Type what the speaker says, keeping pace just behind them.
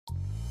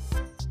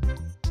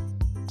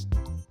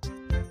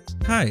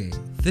Hi,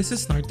 this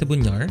is Narta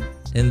Bunyar,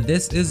 and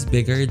this is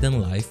Bigger Than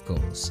Life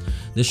Goals,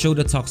 the show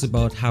that talks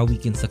about how we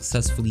can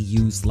successfully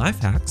use life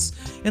hacks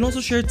and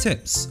also share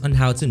tips on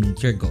how to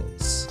meet your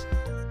goals.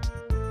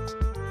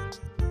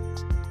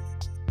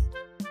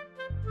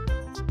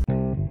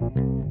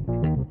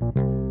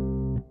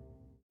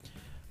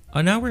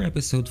 On our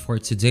episode for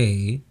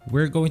today,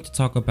 we're going to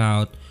talk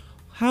about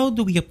how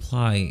do we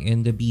apply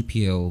in the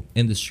BPO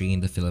industry in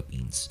the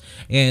Philippines,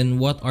 and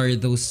what are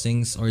those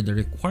things or the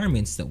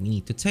requirements that we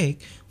need to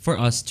take for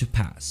us to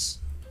pass.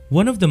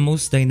 One of the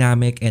most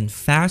dynamic and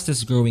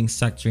fastest growing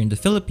sector in the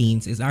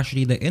Philippines is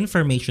actually the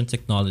information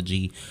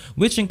technology,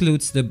 which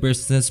includes the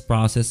business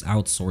process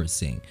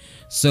outsourcing.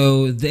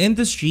 So the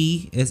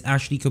industry is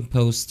actually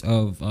composed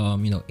of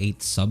 8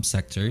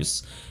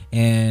 subsectors,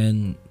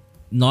 and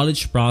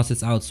knowledge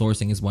process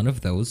outsourcing is one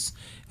of those,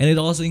 and it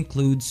also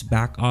includes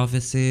back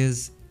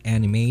offices,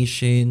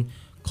 animation,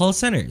 call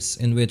centers,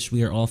 in which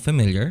we are all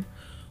familiar.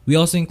 We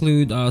also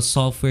include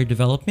software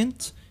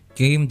development,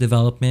 game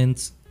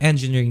development,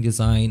 engineering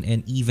design,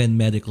 and even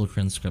medical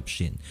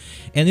transcription.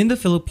 And in the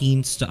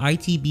Philippines, the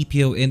IT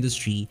BPO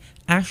industry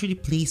actually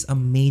plays a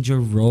major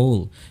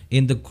role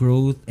in the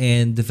growth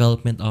and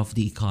development of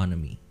the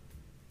economy.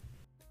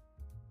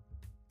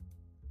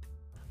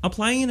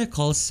 Applying in a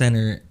call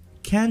center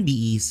can be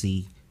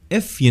easy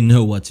if you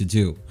know what to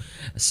do.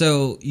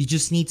 So you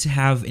just need to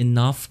have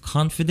enough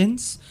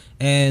confidence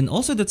and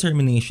also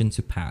determination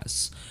to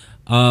pass.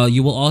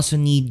 You will also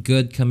need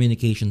good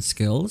communication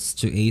skills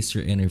to ace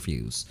your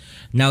interviews.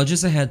 Now,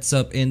 just a heads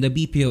up, in the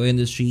BPO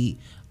industry,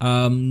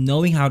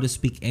 knowing how to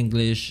speak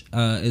English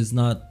is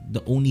not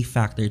the only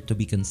factor to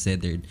be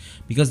considered,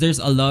 because there's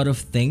a lot of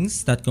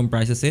things that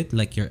comprises it,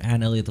 like your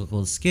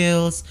analytical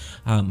skills,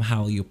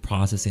 how you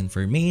process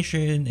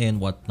information, and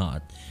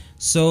whatnot.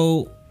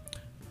 So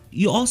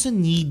you also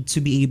need to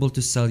be able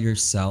to sell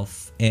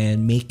yourself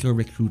and make your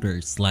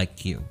recruiters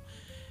like you.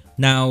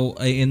 Now,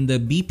 in the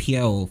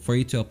BPO, for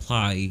you to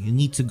apply, you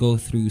need to go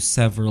through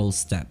several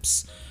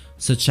steps,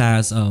 such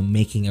as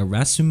making a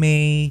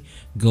resume,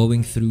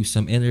 going through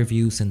some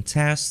interviews and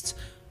tests,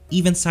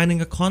 even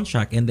signing a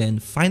contract, and then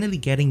finally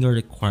getting your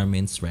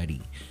requirements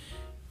ready.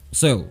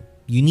 So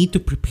you need to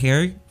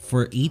prepare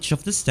for each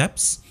of the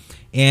steps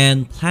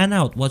and plan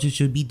out what you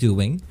should be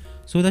doing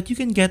so that you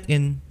can get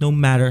in no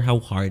matter how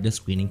hard the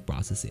screening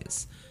process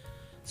is.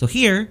 So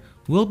here,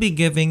 we'll be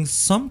giving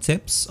some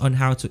tips on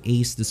how to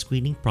ace the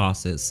screening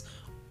process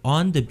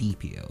on the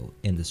BPO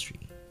industry.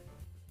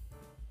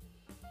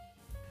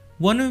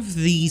 One of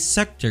the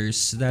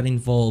sectors that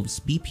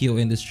involves BPO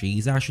industry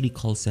is actually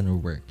call center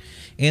work.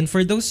 And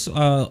for those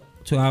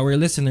to our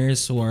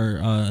listeners who are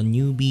a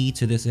newbie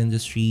to this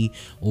industry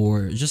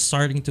or just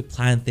starting to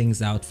plan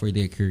things out for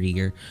their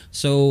career,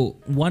 so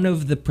one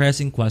of the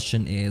pressing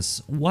question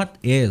is, what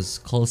is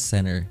call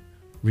center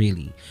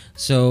really?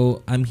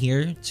 So I'm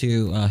here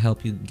to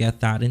help you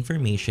get that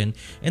information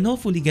and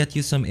hopefully get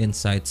you some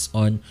insights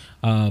on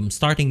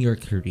starting your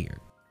career.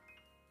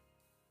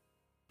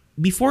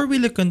 Before we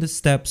look on the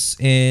steps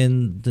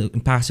in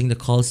passing the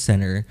call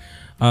center,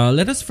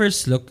 let us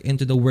first look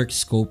into the work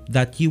scope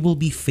that you will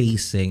be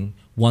facing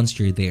once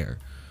you're there.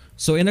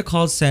 So in a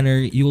call center,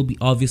 you will be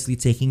obviously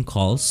taking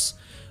calls,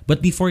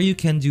 but before you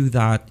can do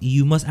that,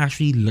 you must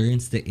actually learn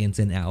the ins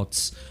and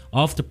outs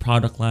of the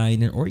product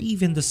line or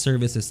even the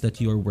services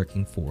that you are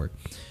working for.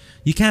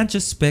 You can't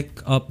just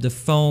pick up the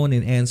phone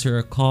and answer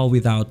a call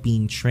without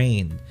being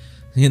trained,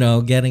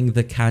 getting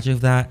the catch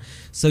of that.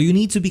 So you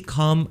need to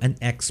become an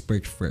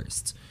expert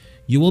first.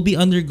 You will be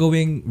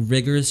undergoing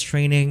rigorous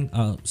training.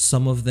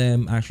 Some of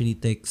them actually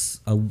takes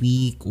a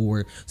week,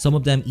 or some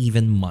of them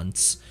even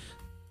months.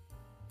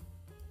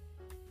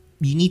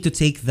 You need to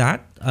take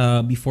that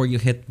before you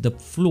hit the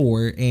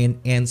floor and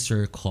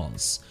answer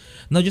calls.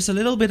 Now, just a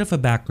little bit of a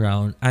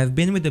background. I've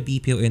been with the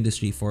BPO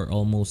industry for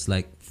almost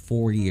like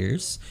 4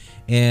 years,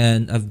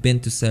 and I've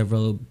been to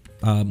several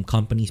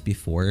companies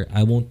before.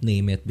 I won't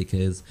name it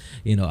because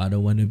I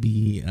don't want to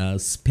be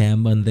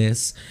spam on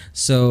this.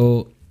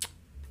 So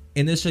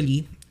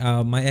initially,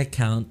 my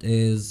account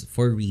is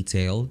for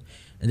retail,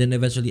 and then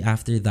eventually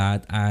after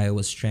that, I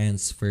was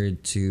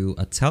transferred to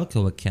a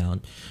telco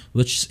account,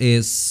 which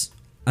is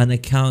an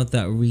account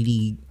that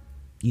really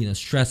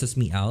stresses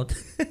me out.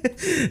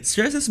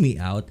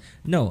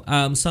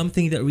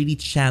 Something that really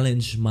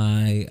challenged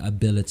my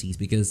abilities,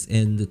 because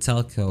in the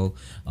telco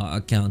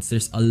accounts,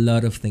 there's a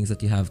lot of things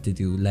that you have to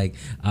do, like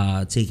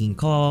taking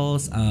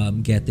calls,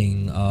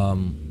 getting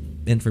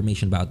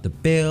information about the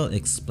bill,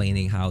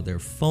 explaining how their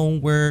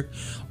phone work,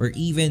 or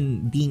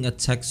even being a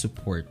tech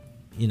support.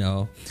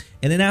 And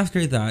then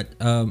after that,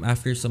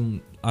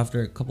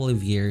 after a couple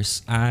of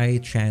years, I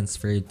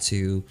transferred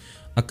to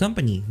a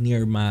company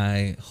near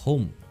my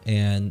home,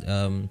 and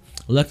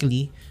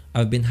luckily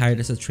I've been hired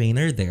as a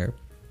trainer there,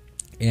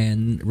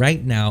 and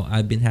right now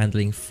I've been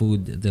handling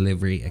food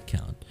delivery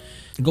account.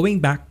 Going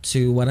back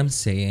to what I'm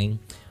saying,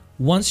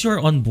 once you're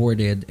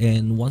onboarded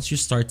and once you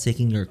start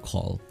taking your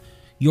call,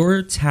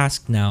 your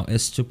task now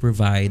is to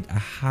provide a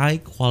high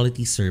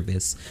quality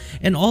service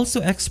and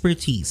also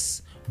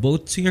expertise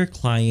both to your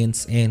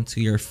clients and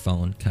to your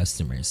phone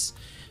customers.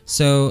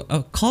 So,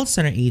 a call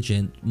center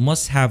agent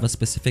must have a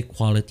specific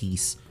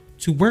qualities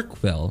to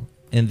work well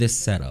in this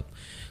setup.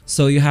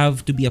 So, you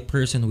have to be a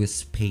person who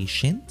is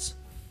patient,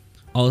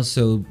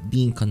 also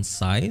being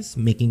concise,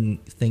 making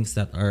things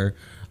that are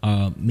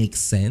make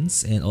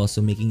sense, and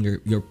also making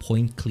your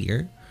point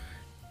clear,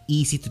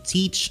 easy to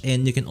teach,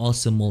 and you can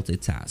also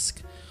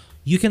multitask.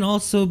 You can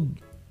also,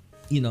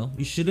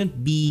 you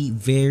shouldn't be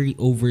very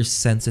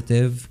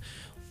oversensitive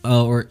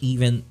or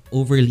even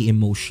overly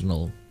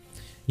emotional.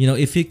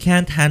 If you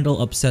can't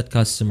handle upset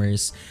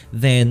customers,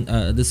 then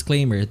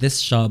disclaimer,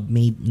 this job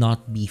may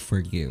not be for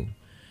you.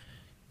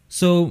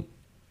 So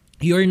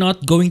you're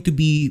not going to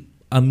be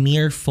a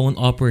mere phone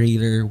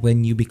operator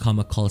when you become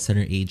a call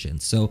center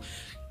agent. So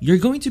you're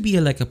going to be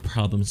like a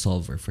problem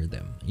solver for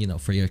them,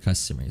 for your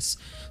customers.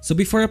 So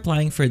before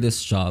applying for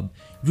this job,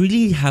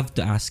 really have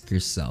to ask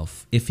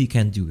yourself if you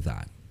can do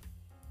that.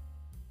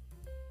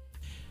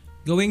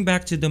 Going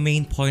back to the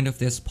main point of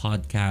this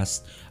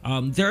podcast,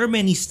 there are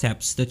many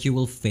steps that you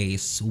will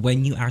face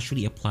when you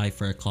actually apply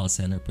for a call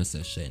center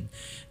position.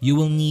 You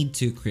will need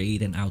to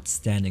create an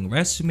outstanding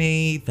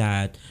resume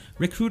that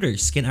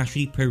recruiters can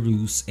actually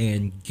peruse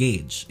and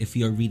gauge if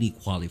you're really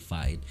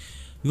qualified.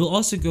 You will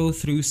also go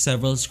through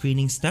several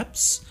screening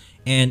steps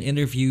and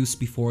interviews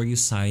before you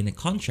sign a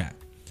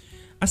contract.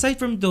 Aside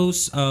from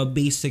those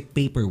basic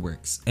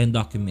paperworks and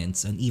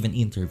documents and even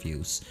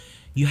interviews,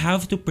 you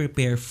have to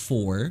prepare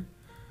for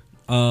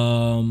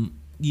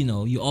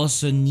you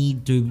also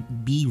need to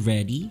be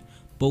ready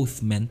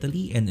both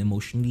mentally and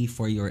emotionally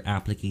for your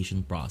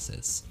application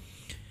process.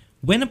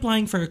 When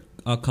applying for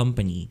a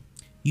company,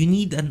 you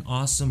need an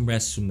awesome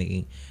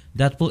resume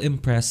that will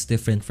impress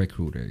different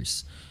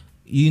recruiters.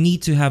 You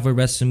need to have a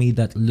resume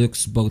that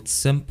looks both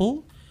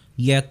simple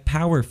yet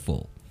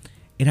powerful.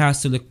 It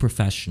has to look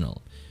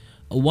professional.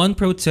 One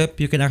pro tip,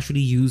 you can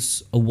actually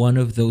use one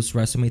of those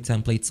resume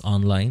templates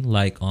online,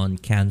 like on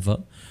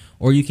Canva,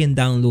 or you can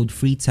download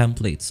free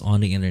templates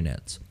on the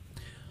internet.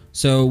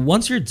 So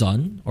once you're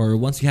done, or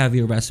once you have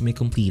your resume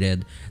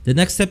completed, the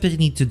next step that you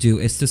need to do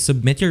is to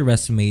submit your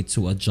resume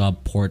to a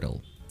job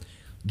portal.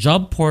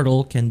 Job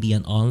portal can be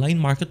an online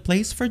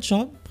marketplace for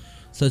job,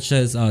 such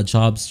as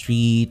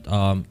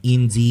JobStreet,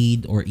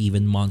 Indeed, or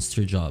even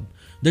Monster Job.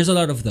 There's a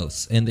lot of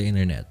those in the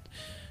internet.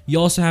 You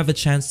also have a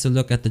chance to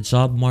look at the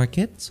job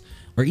market,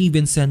 or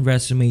even send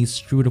resumes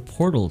through the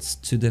portals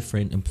to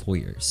different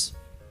employers.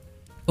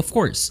 Of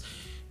course,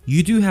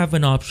 you do have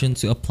an option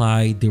to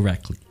apply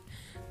directly.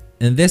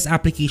 And this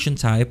application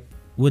type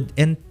would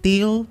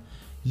entail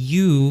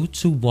you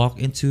to walk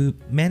into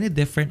many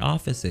different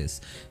offices.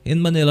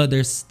 In Manila,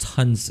 there's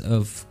tons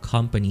of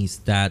companies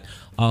that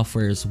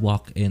offers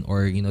walk-in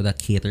or that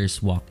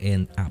caters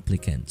walk-in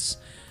applicants.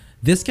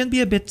 This can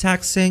be a bit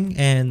taxing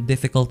and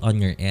difficult on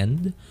your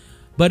end,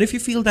 but if you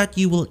feel that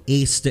you will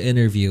ace the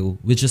interview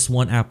with just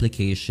one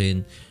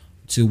application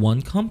to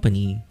one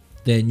company,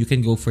 then you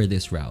can go for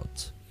this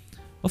route.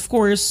 Of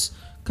course,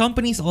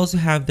 companies also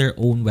have their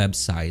own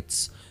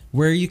websites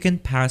where you can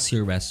pass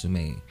your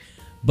resume.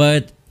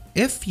 But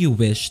if you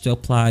wish to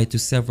apply to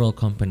several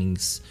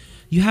companies,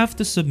 you have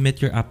to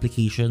submit your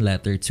application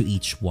letter to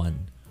each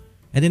one.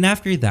 And then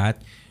after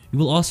that, you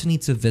will also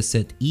need to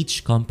visit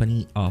each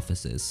company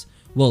offices.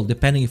 Well,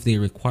 depending if they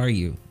require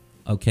you,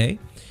 okay?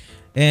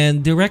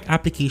 And direct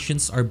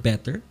applications are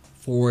better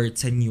for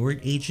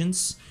tenured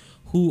agents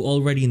who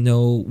already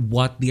know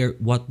what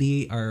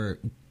they are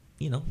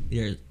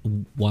they're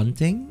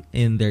wanting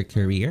in their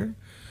career,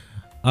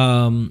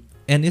 and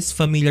is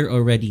familiar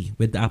already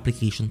with the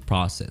application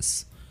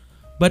process.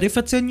 But if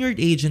a tenured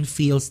agent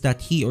feels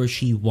that he or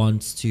she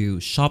wants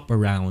to shop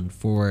around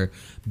for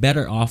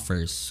better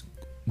offers,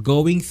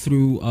 going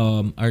through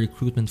a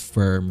recruitment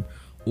firm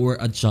or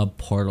a job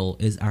portal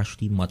is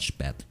actually much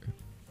better.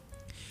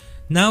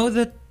 Now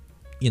that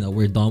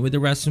we're done with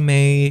the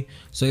resume,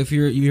 so if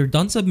you're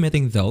done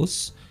submitting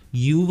those,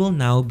 you will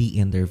now be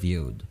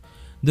interviewed.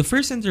 The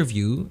first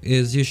interview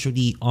is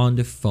usually on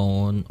the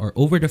phone or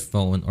over the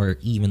phone or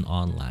even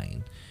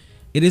online.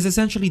 It is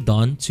essentially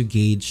done to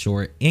gauge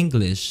your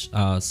English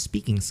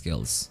speaking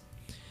skills.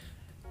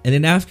 And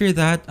then after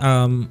that,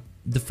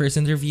 the first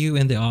interview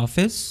in the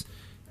office,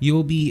 you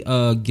will be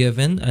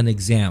given an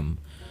exam.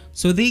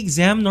 So the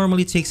exam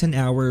normally takes an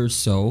hour or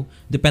so,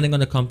 depending on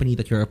the company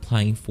that you're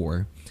applying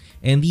for.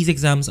 And these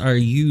exams are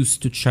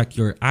used to check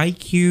your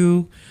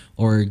IQ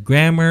or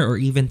grammar or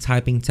even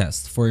typing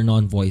tests for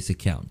non-voice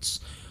accounts.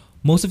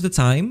 Most of the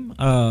time,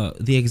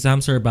 the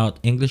exams are about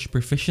English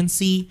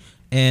proficiency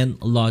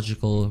and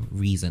logical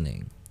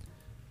reasoning.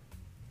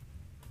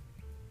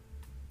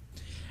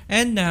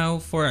 And now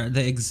for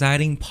the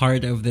exciting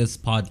part of this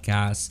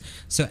podcast.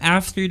 So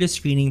after the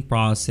screening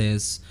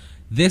process,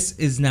 this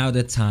is now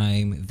the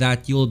time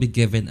that you'll be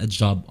given a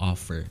job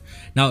offer.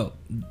 Now,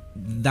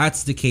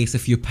 that's the case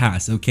if you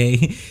pass,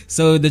 okay?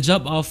 So the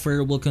job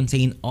offer will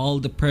contain all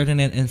the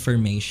pertinent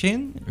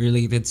information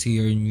related to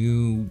your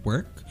new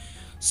work.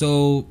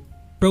 So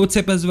Pro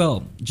tip as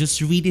well, just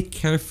read it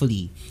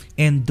carefully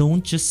and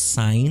don't just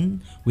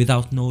sign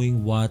without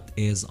knowing what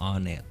is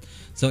on it.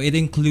 So it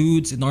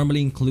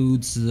normally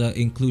includes the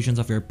inclusions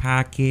of your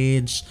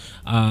package,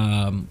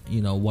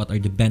 what are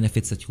the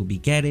benefits that you'll be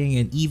getting,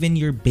 and even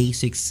your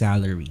basic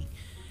salary.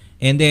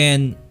 And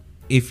then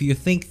if you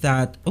think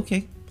that,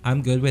 okay,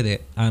 I'm good with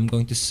it, I'm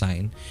going to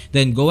sign,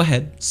 then go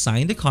ahead,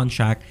 sign the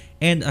contract,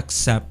 and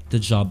accept the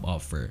job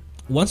offer.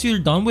 Once you're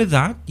done with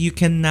that, you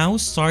can now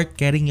start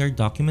getting your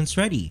documents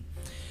ready.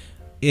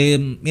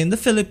 In the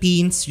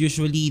Philippines,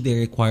 usually they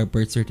require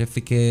birth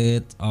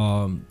certificate,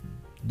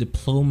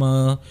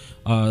 diploma,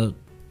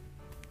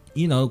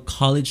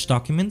 college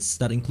documents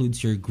that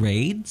includes your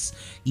grades,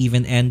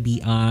 even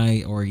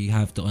NBI, or you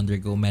have to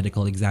undergo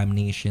medical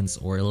examinations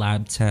or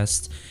lab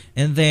tests.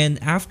 And then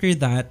after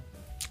that,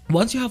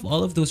 once you have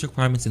all of those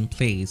requirements in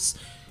place,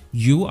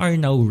 you are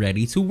now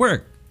ready to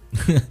work.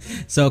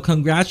 So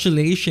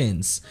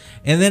congratulations.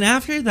 And then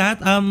after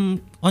that,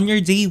 on your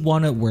day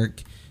one at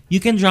work, you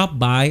can drop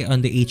by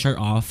on the HR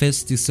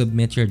office to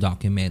submit your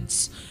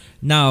documents.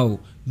 Now,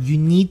 you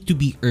need to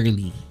be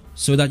early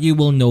so that you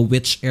will know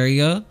which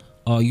area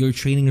your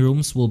training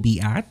rooms will be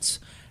at.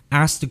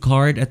 Ask the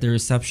guard at the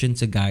reception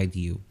to guide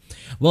you.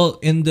 Well,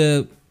 in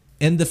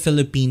the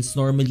Philippines,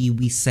 normally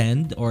we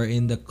send, or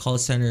in the call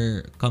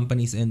center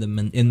companies in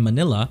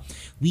Manila,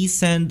 we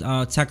send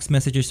text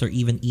messages or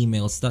even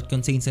emails that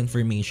contains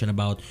information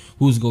about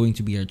who's going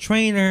to be your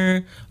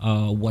trainer,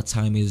 what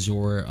time is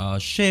your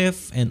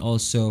shift, and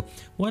also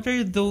what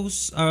are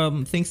those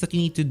things that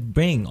you need to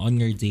bring on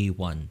your day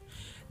one.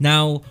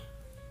 Now,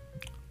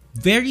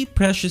 very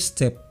precious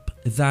tip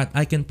that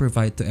I can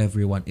provide to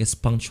everyone is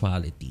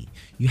punctuality.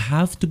 You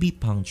have to be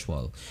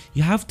punctual.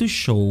 You have to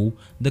show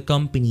the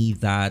company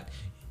that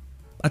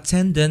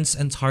attendance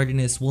and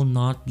tardiness will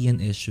not be an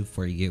issue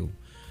for you.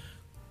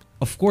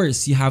 Of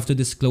course, you have to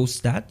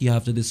disclose that. You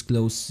have to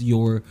disclose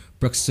your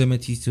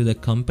proximity to the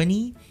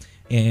company,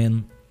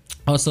 and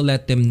also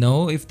let them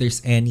know if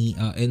there's any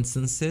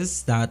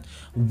instances that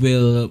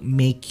will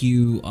make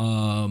you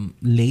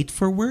late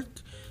for work.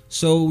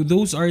 So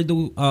those are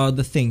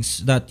the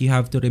things that you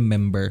have to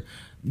remember.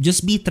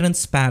 Just be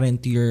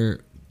transparent to your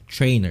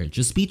trainer.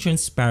 Just be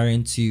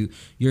transparent to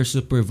your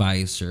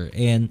supervisor.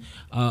 And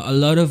a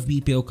lot of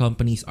BPO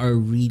companies are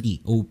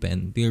really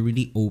open. They're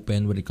really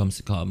open when it comes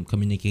to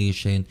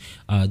communication.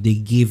 They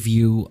give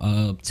you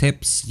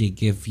tips. They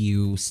give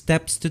you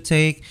steps to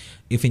take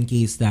if in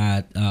case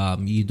that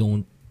you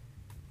don't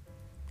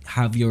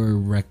have your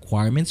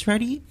requirements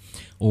ready,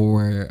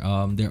 or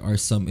there are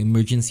some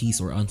emergencies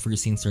or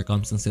unforeseen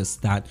circumstances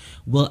that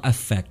will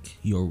affect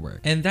your work.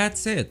 And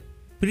that's it.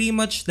 Pretty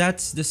much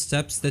that's the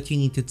steps that you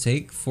need to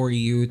take for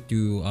you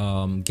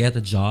to get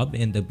a job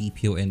in the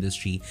BPO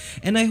industry.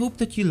 And I hope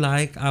that you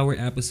like our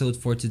episode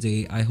for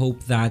today. I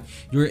hope that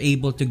you're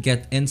able to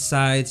get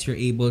insights, you're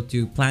able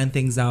to plan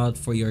things out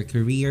for your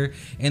career,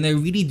 and I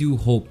really do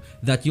hope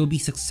that you'll be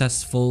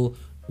successful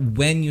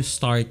when you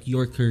start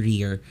your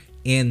career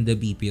in the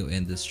BPO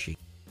industry.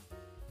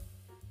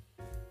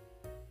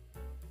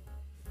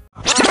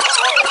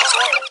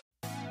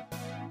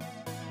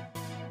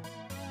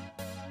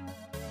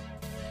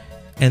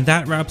 And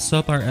that wraps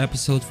up our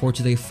episode for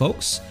today,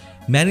 folks.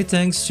 Many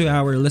thanks to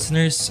our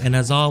listeners, and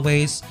as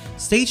always,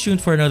 stay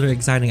tuned for another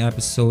exciting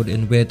episode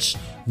in which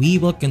we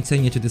will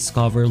continue to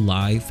discover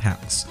life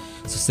hacks.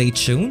 So stay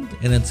tuned,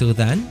 and until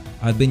then,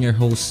 I've been your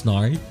host,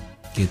 Nard.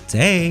 Good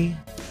day!